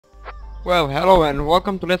Well, hello and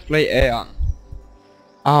welcome to Let's Play AION.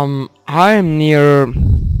 I am near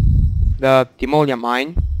the Timolia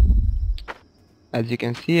mine, as you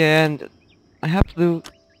can see, and I have to do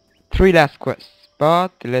 3 last quests.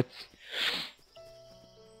 But let's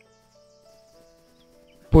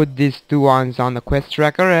put these 2 ones on the quest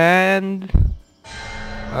tracker and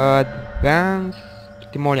advance to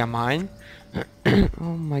Timolia mine.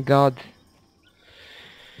 Oh my god.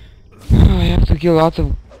 I have to kill lots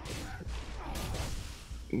of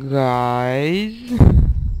guys.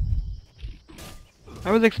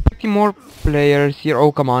 I was expecting more players here.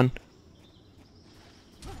 Oh, come on.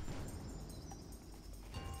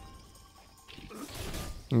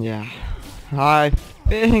 Yeah. I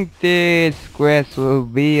think this quest will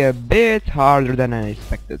be a bit harder than I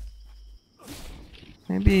expected.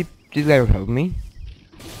 Maybe this guy will help me.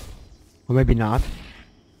 Or maybe not.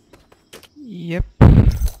 Yep.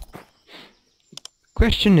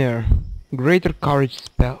 Questionnaire. Greater courage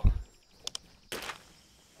spell.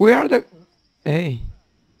 Where are the... Hey.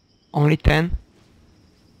 Only 10?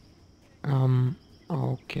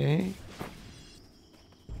 Okay.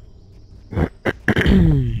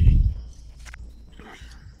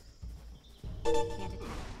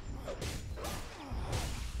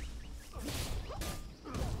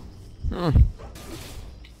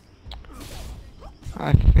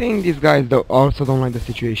 I think these guys also don't like the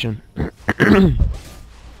situation.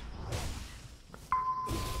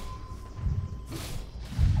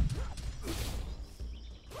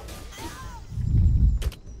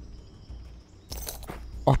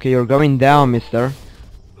 Okay, you're going down, mister.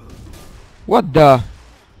 What the?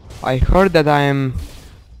 I heard that I am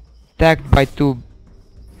attacked by 2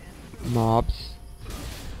 mobs.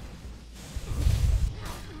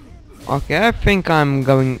 Okay, I think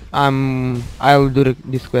I'll do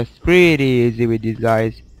this quest pretty easy with these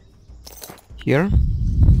guys. Here.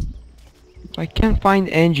 I can't find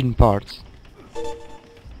engine parts.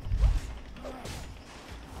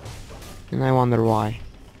 And I wonder why.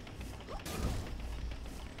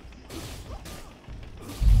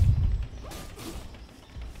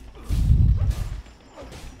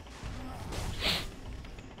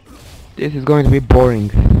 This is going to be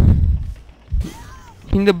boring.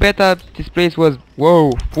 In the beta, this place was,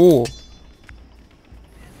 whoa, full.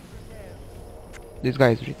 This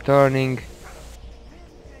guy is returning.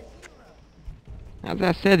 As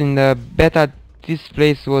I said, in the beta, this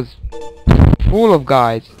place was full of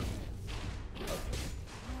guys.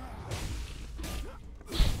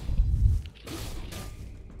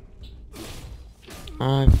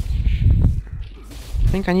 I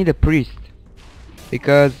think I need a priest,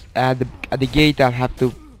 because at the gate I'll have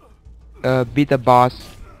to beat a boss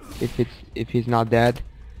if he's not dead.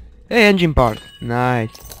 Hey, engine part,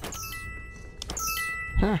 nice.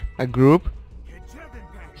 Huh, a group.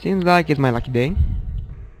 Seems like it's my lucky day.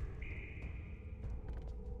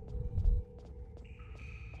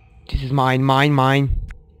 This is mine.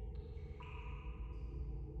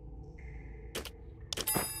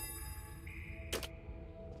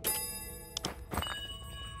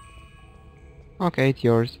 Okay, it's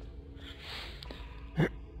yours.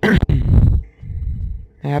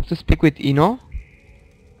 I have to speak with Ino?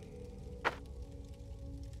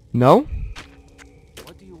 No?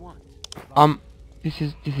 What do you want? This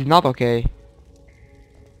is not okay.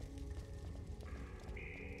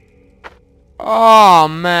 Oh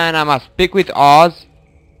man, I must speak with Oz?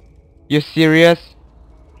 You serious?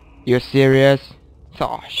 You're serious?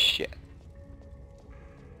 Oh shit.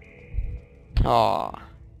 Oh.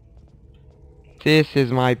 This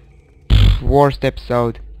is my worst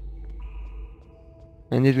episode.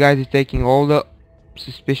 And this guy is taking all the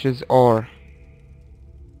suspicious ore.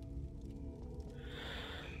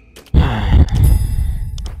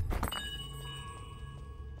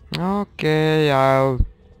 Okay, I'll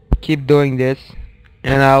keep doing this.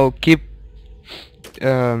 And I'll keep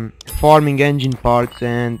farming engine parts,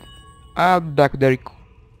 and I'll be back with the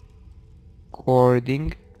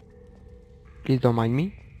recording. Please don't mind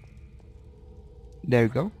me. There you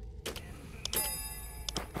go.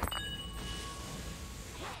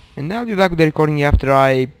 And I'll be back with the recording after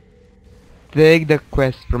I take the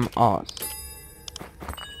quest from Oz.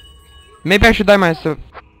 Maybe I should die myself.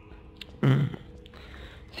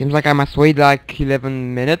 Seems like I must wait like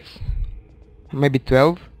 11 minutes. Maybe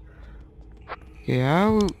 12. Okay,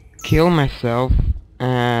 I'll kill myself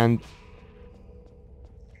and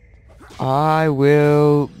I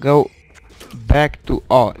will go back to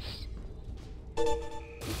Oz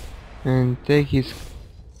and take his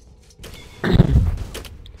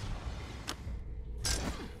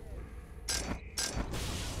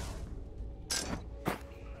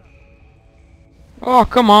Oh,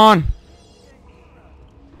 come on!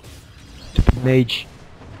 Mage.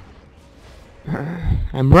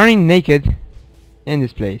 I'm running naked in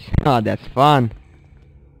this place. Ah, that's fun.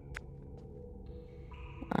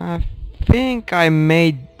 I think I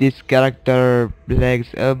made this character legs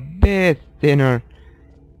a bit thinner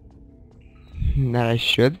than I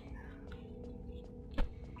should.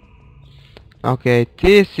 Okay,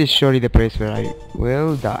 this is surely the place where I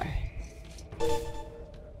will die.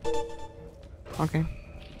 Okay.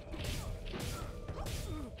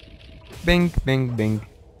 Bing, bing, bing.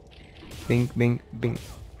 Bing, bing, bing.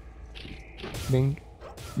 Bing,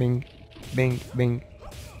 bing, bing, bing.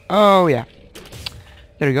 Oh yeah.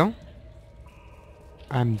 There you go.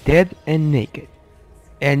 I'm dead and naked.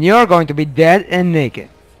 And you're going to be dead and naked.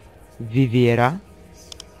 Viviera.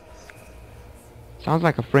 Sounds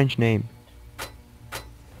like a French name.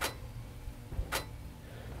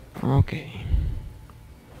 Okay.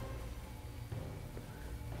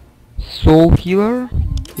 Soul healer.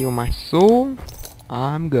 Heal my soul.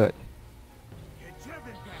 I'm good.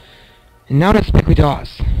 And now let's pick with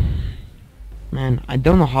us. Man, I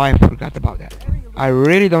don't know how I forgot about that. I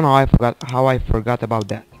really don't know how I forgot about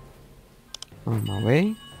that. On my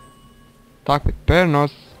way. Talk with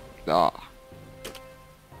Pernos. Ah.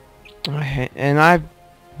 And I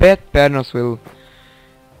bet Pernos will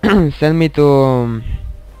send me to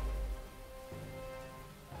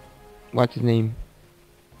what's his name?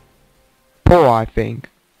 Poa, I think.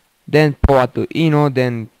 Then Poa to Ino,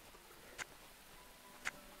 then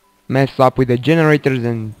mess up with the generators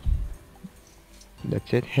and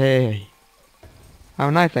that's it. Hey, how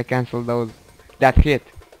nice I cancelled that hit.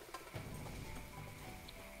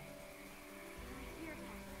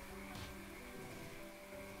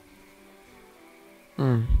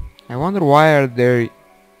 I wonder why are they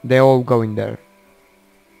all going there.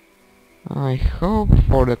 I hope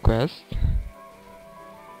for the quest.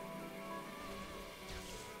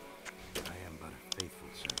 I am but a faithful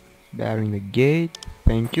servant. Bearing the gate.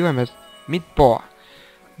 Thank you. I must meet Poa.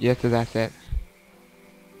 Just as I said.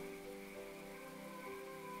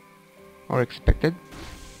 Or expected.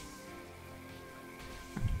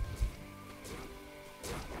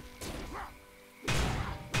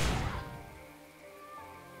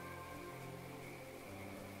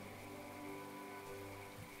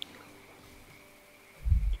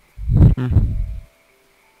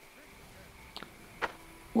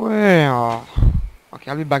 Well, okay,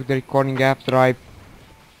 I'll be back the recording after I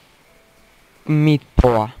meet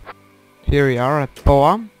Poa. Here we are at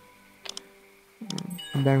Poa.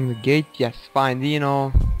 Bearing the gate, yes, fine, you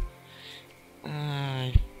know.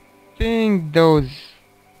 I think those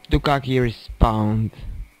Dukaki respawned.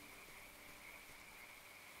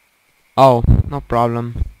 Oh, no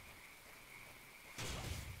problem.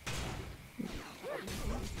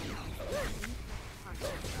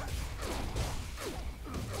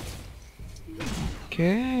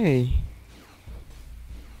 Okay.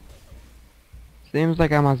 Seems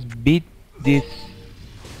like I must beat this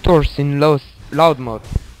torch in loud mode.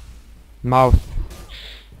 Mouth.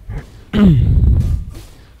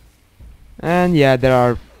 And yeah, there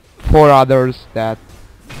are 4 others that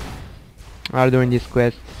are doing this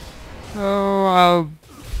quest. So I'll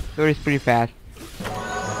do this pretty fast.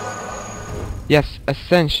 Yes,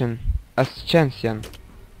 Ascension. The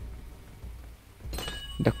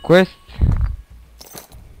quest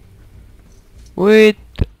with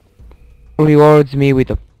rewards me with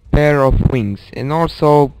a pair of wings and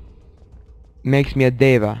also makes me a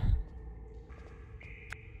Daeva.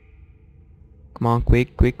 Come on, quick.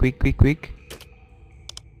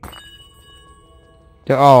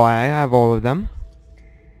 Oh, I have all of them.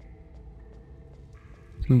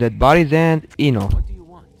 Some dead bodies and Ino. What do you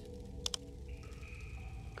want?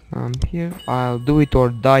 Come here. I'll do it or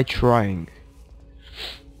die trying.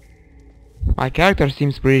 My character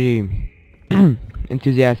seems pretty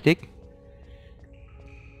enthusiastic.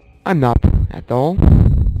 I'm not at all.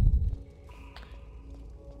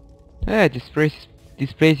 Yeah, this place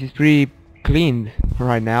is pretty clean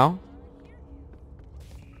right now.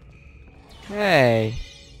 Hey,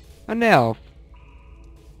 an elf.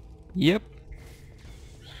 Yep.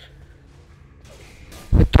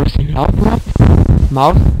 A torsion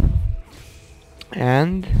mouth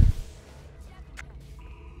and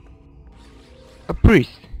a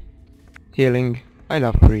priest. Healing. I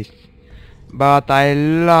love priests. But I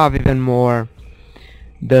love even more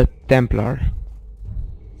the Templar.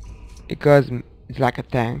 Because it's like a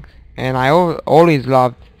tank. And I always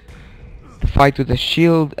loved to fight with a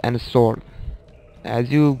shield and a sword.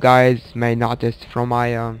 As you guys may notice from my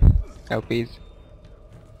LPs.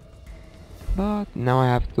 But now I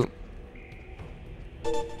have to...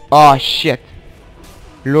 Oh shit!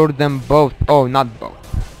 Lure them both. Oh, not both.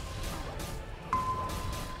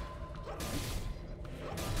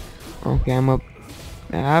 Okay,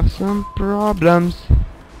 I have some problems.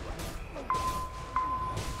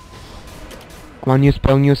 Come on, new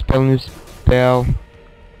spell, new spell, new spell.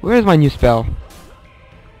 Where's my new spell?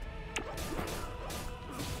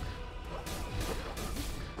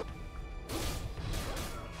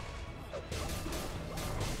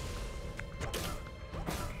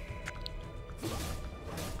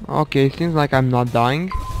 Okay, seems like I'm not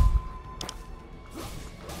dying.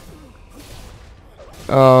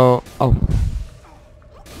 Oh. Oh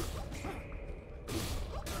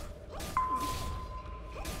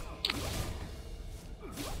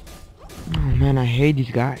man, I hate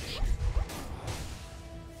these guys.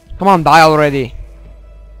 Come on, die already.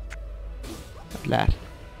 At last.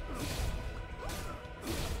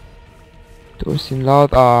 Toasting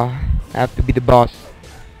loud. I have to be the boss.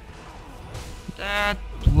 That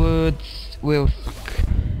will suck.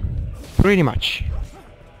 Pretty much.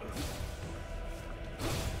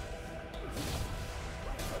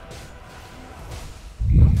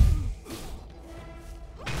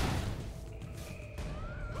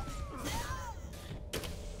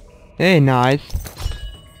 Hey, nice.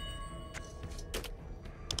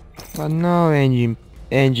 But no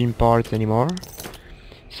engine parts anymore.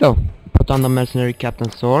 So, put on the mercenary captain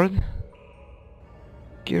sword.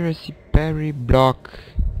 Accuracy, parry, block.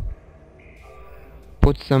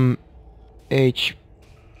 Put some HP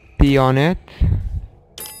on it.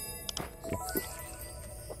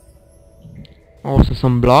 Also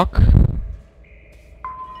some block.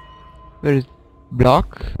 Where is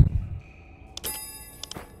block?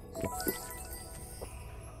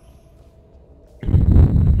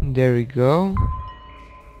 There we go.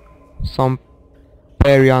 Some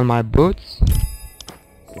parry on my boots.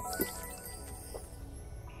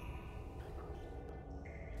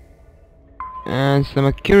 And some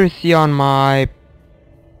accuracy on my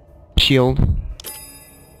shield.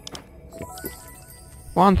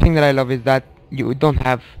 One thing that I love is that you don't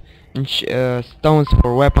have stones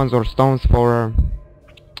for weapons or stones for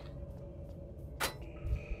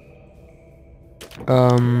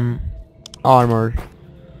armor.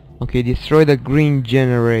 Okay, destroy the green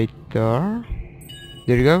generator.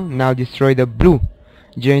 There you go. Now destroy the blue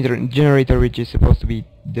generator, which is supposed to be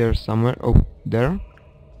there somewhere. Oh, there.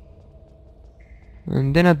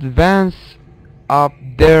 And then advance up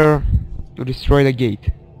there to destroy the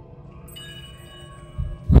gate.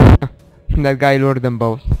 That guy lured them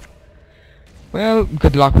both. Well,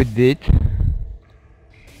 good luck with it.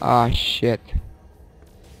 Ah, shit.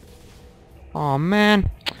 Oh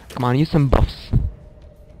man. Come on, use some buffs.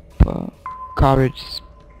 Courage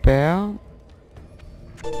spell.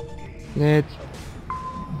 Let's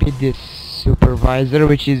beat this supervisor,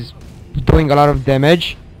 which is doing a lot of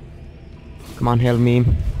damage. Come on, help me.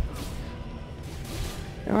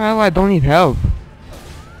 Well, I don't need help.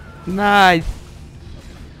 Nice.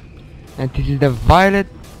 And this is the violet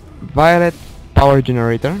power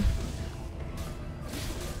generator.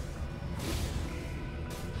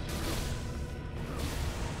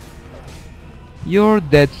 You're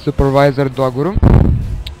dead, Supervisor Dwaguru.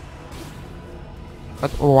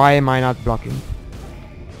 But why am I not blocking?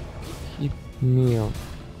 Keep me up.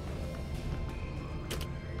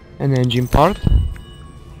 An engine part.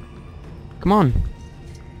 Come on.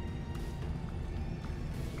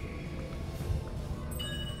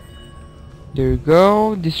 There you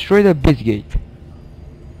go. Destroy the base gate.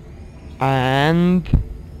 And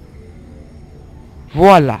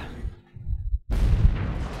voila.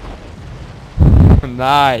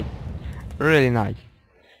 Nice. Really nice.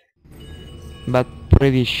 But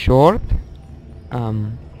pretty short.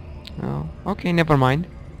 Oh, okay, never mind.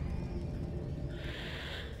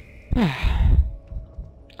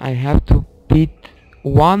 I have to beat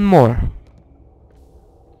one more.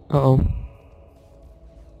 Uh-oh.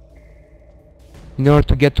 In order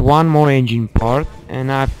to get one more engine part,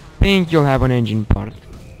 and I think you'll have an engine part.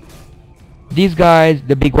 These guys,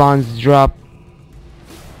 the big ones, drop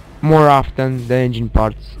more often the engine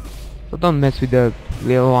parts, so don't mess with the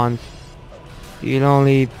little ones. You'll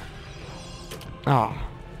only...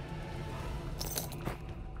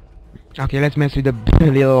 Okay, let's mess with the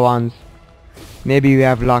little ones. Maybe we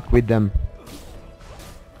have luck with them.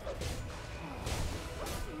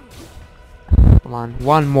 Come on,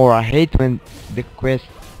 one more. I hate when the quest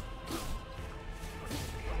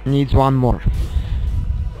needs one more.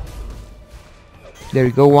 There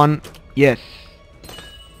we go, one. Yes.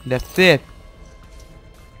 That's it.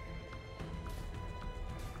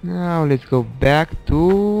 Now let's go back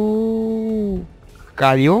to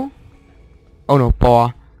Calio. Oh no,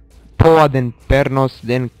 Poa. Poa, then Pernos,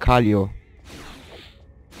 then Calio.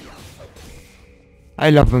 I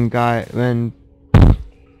love when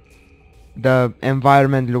the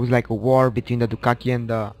environment looks like a war between the Dukaki and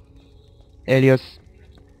the Helios.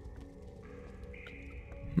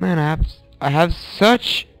 Man, I have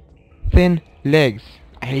such thin legs.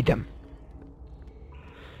 I hate them.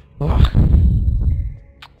 Ugh.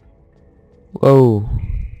 Whoa.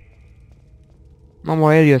 No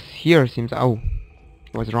more Helios here seems. Oh,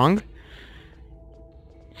 I was wrong.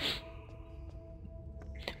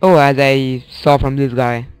 Oh, as I saw from this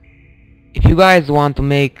guy, if you guys want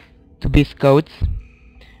to be scouts,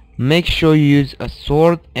 make sure you use a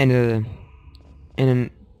sword and a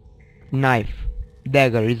knife.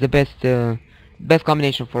 Dagger is the best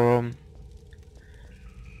combination for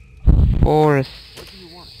a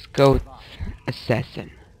scout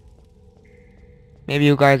assassin. Maybe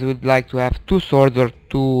you guys would like to have 2 swords or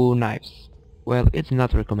 2 knives. Well, it's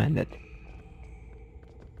not recommended.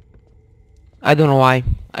 I don't know why.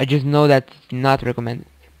 I just know that it's not recommended.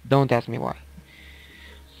 Don't ask me why.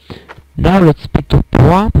 Now let's speak to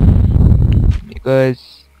Poa,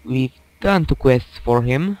 because we've done 2 quests for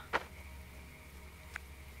him.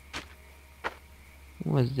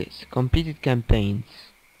 What's this? Completed campaigns.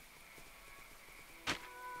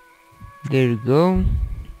 There you go.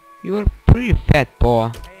 You are pretty fat,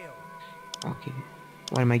 Poa. Okay.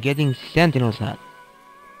 Why am I getting Sentinel's hat?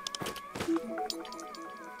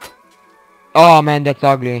 Oh man, that's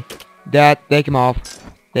ugly. Take him off.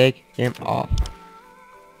 Take him off.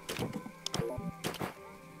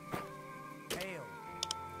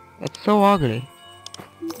 That's so ugly.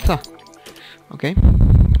 So, okay.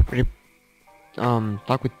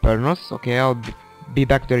 Talk with Pernos. Okay, I'll be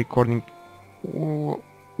back to the recording.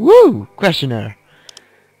 Woo! Questionnaire.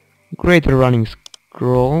 Greater running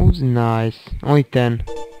scrolls. Nice. Only 10.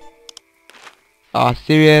 Ah,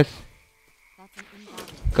 serious?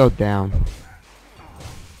 Go down.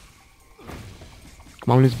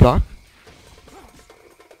 Come on, let's block.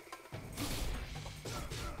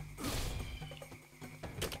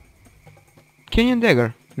 Canyon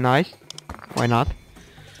dagger. Nice. Why not?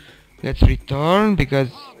 Let's return because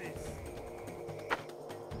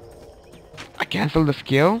I cancel the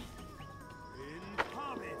skill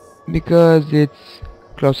because it's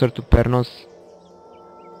closer to Pernos.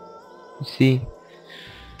 You see?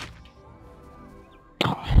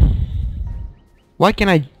 Oh. Why can't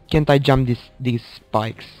I jump these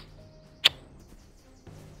spikes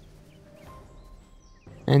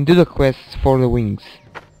and do the quests for the wings?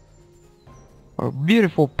 A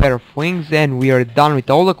beautiful pair of wings, and we are done with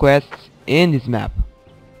all the quests in this map.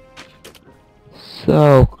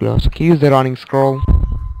 So close. Okay, use the running scroll.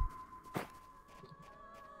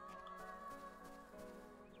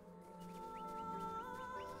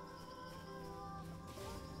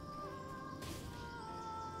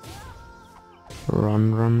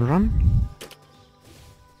 Run, run, run.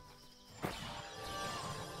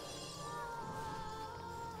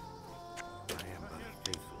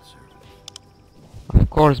 Of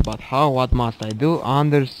course, but how? What must I do?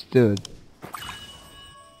 Understood.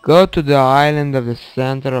 Go to the island of the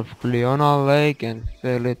center of Cleona Lake and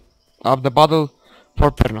fill it up the bottle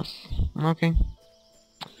for Pernos. Okay.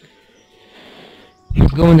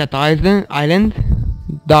 Let's go in that island,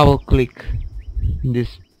 double click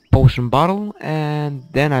this potion bottle, and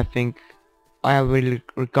then I think I will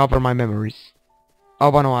recover my memories.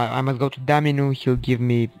 Oh, but no, I must go to Daminu. He'll give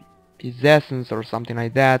me his essence or something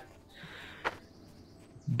like that.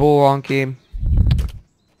 Bolonki.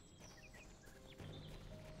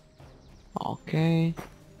 Okay.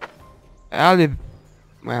 I'll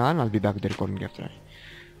not be back with the recording after.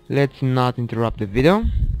 Let's not interrupt the video.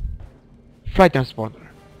 Flight transporter.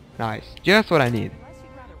 Nice. Just what I need.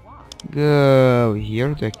 Go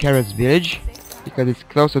here to Kara's village because it's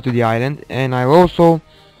closer to the island, and I'll also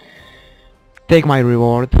take my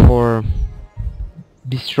reward for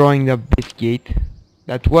destroying the abyss gate.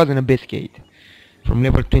 That wasn't a abyss gate. From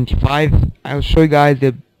level 25, I'll show you guys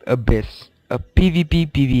the abyss, a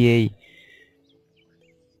PvP PvA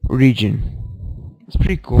region. It's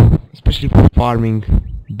pretty cool, especially for farming.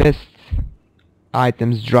 Best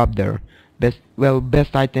items drop there.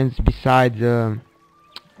 Best items besides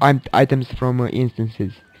items from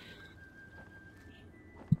instances.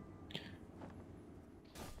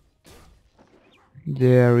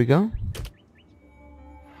 There we go.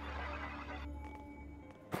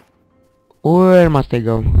 Where must I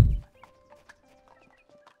go?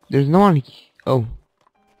 There's no one. Oh,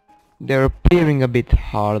 they're appearing a bit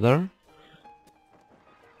harder.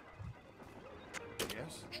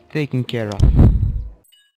 Yes? It's taken care of.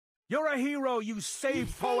 You're a hero, you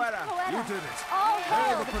saved Poeta! You did it. Oh,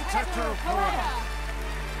 You're the protector of Poeta.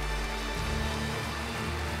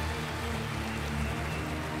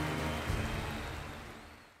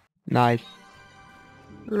 Nice.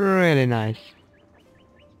 Really nice.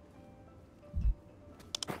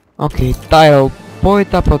 Okay, title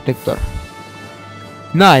Poeta Protector.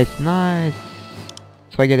 Nice, nice.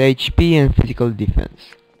 So I get HP and physical defense.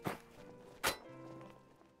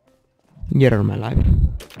 Get out of my life.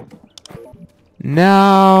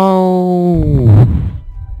 Now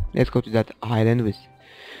let's go to that island we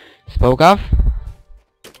spoke of.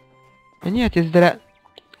 And yeah, it is that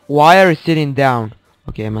wire is sitting down.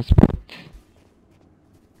 Okay, I must put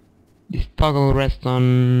this toggle rest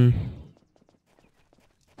on.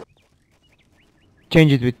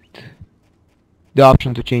 Change it with the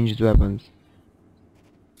option to change its weapons.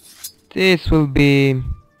 This will be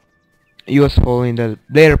useful in the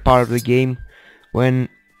later part of the game when...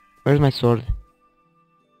 Where's my sword?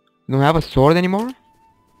 Don't have a sword anymore?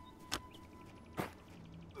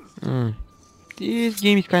 This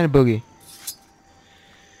game is kinda buggy.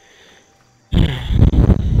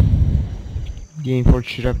 Game Forge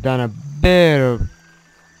should have done a better...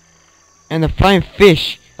 And a flying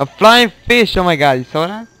fish! A flying fish! Oh my god, you saw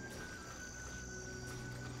that?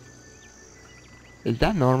 Is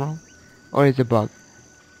that normal? Or is it a bug?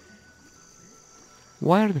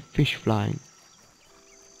 Why are the fish flying?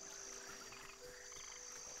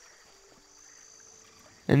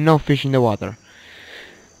 And no fish in the water.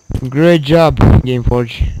 Great job,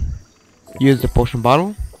 Gameforge. Use the potion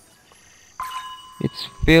bottle. It's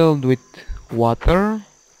filled with water.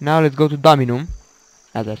 Now let's go to Dominum,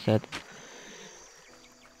 as I said.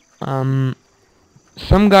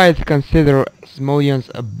 Some guys consider Asmodeans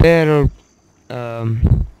a better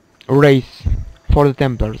race for the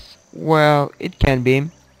Templars. Well, it can be,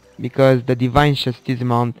 because the Divine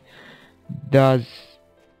Chastisement has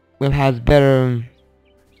better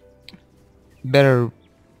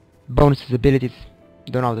bonuses, abilities,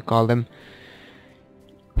 don't know how to call them.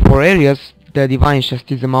 For areas, the Divine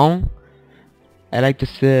Chastisement, I like to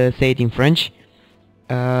say it in French,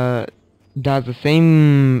 does the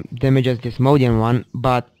same damage as the Asmodean one,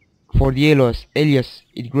 but for the alias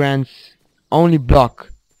it grants only block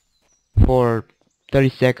for 30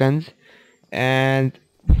 seconds, and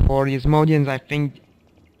for the Asmodeans I think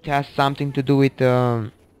it has something to do with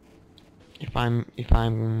if I'm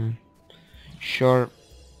sure,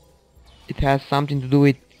 it has something to do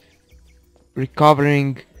with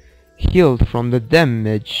recovering health from the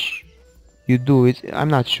damage you do it. I'm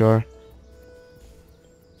not sure.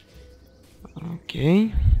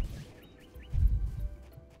 Okay,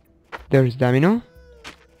 there's Domino,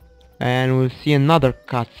 and we'll see another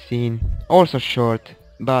cutscene, also short,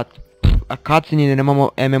 but a cutscene in an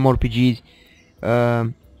MMORPG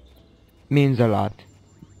means a lot.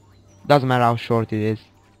 Doesn't matter how short it is,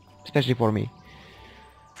 especially for me.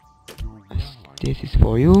 This is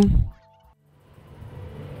for you.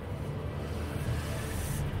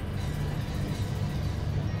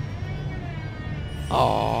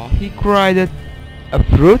 Oh, he cried at a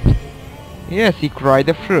fruit? Yes, he cried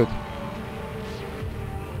a fruit.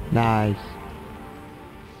 Nice.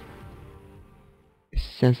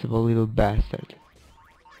 Sensible little bastard.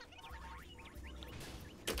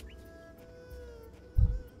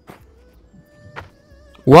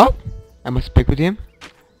 What? I must speak with him?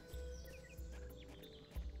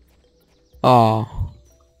 Oh.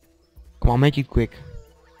 Come on, make it quick.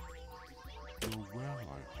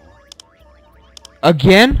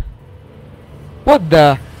 Again? What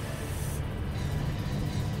the?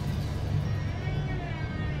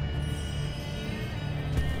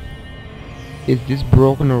 Is this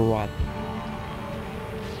broken or what?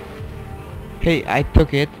 Hey, I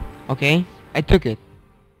took it, okay? I took it.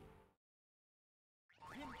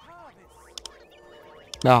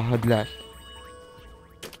 Ah, at last.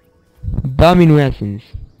 Domino Essence.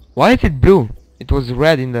 Why is it blue? It was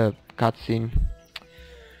red in the cutscene.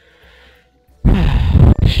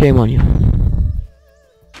 Shame on you.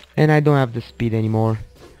 And I don't have the speed anymore.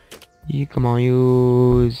 You come on,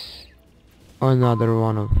 use another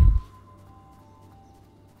one of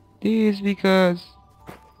these, because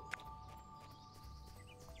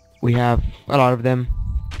we have a lot of them.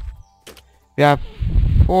 We have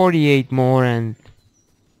 48 more and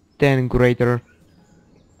 10 greater.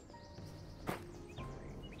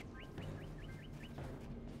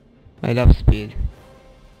 I love speed,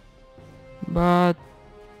 but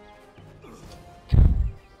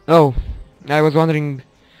oh, I was wondering,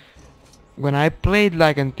 when I played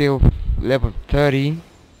like until level 30,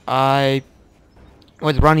 I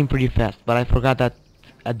was running pretty fast, but I forgot that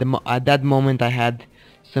at that moment I had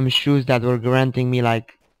some shoes that were granting me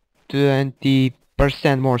like 20%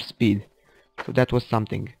 more speed, so that was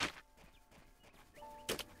something.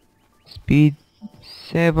 Speed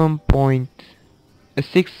 7.6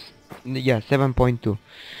 Yeah, 7.2.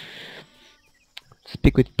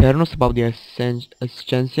 Speak with Pernos about the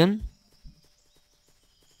ascension.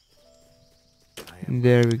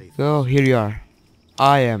 There we go. Here you are.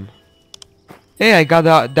 I am. Hey, I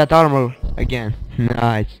got that armor again.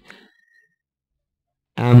 Nice.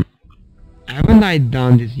 Um, haven't I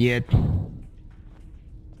done this yet?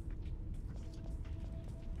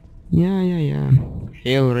 Yeah.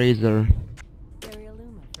 Hail ReyZoR.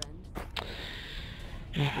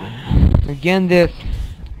 Again, this.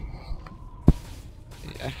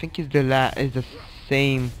 I think it's the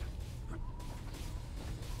same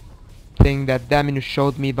thing that Daminu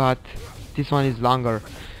showed me, but this one is longer,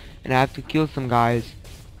 and I have to kill some guys.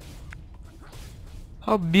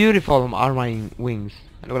 How beautiful are my wings!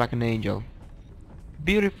 I look like an angel.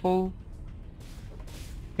 Beautiful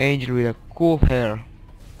angel with a cool hair.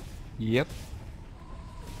 Yep.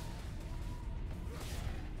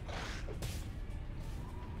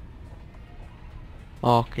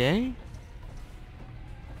 Okay.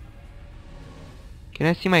 Can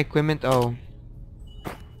I see my equipment? Oh.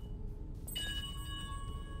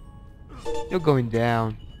 You're going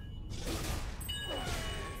down.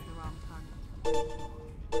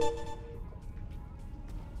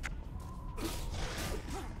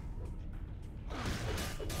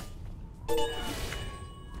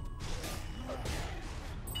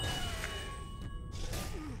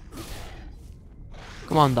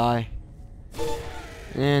 Come on, die.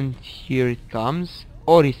 And here it comes.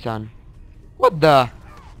 Ori-san. What the?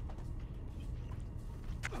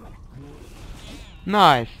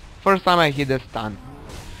 Nice. First time I hit the stun.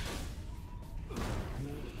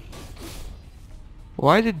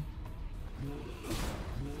 Why is it?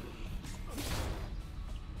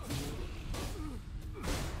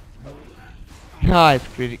 Nice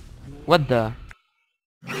critic. What the?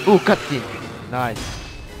 Ooh, cutscene. Nice.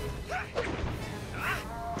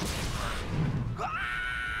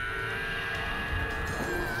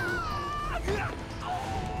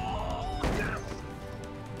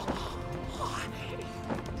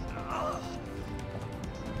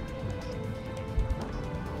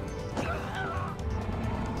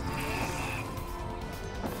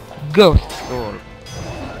 Ghost sword.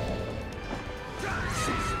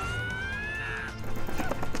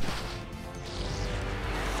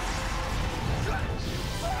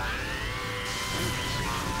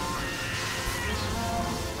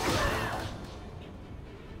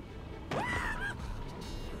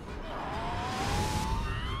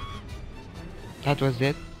 That was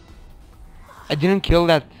it. I didn't kill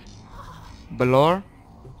that Balor.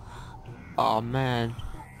 Oh man.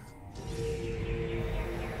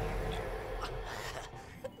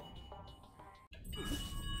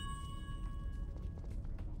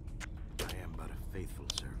 I am but a faithful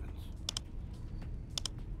servant.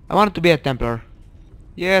 I wanted to be a Templar.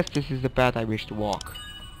 Yes, this is the path I wish to walk.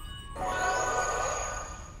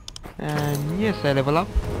 And yes, I level up.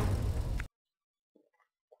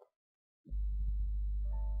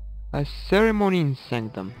 A ceremony in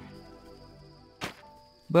Sanctum.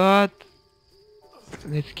 But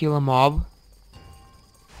let's kill a mob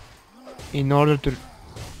in order to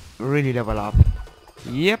really level up.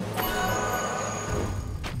 Yep.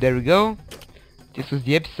 There we go. This was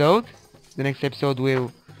the episode. The next episode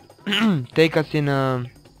will take us in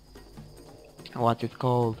what's it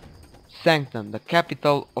called? Sanctum, the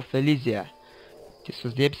capital of Elysia. This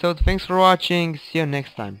was the episode. Thanks for watching. See you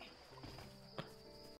next time.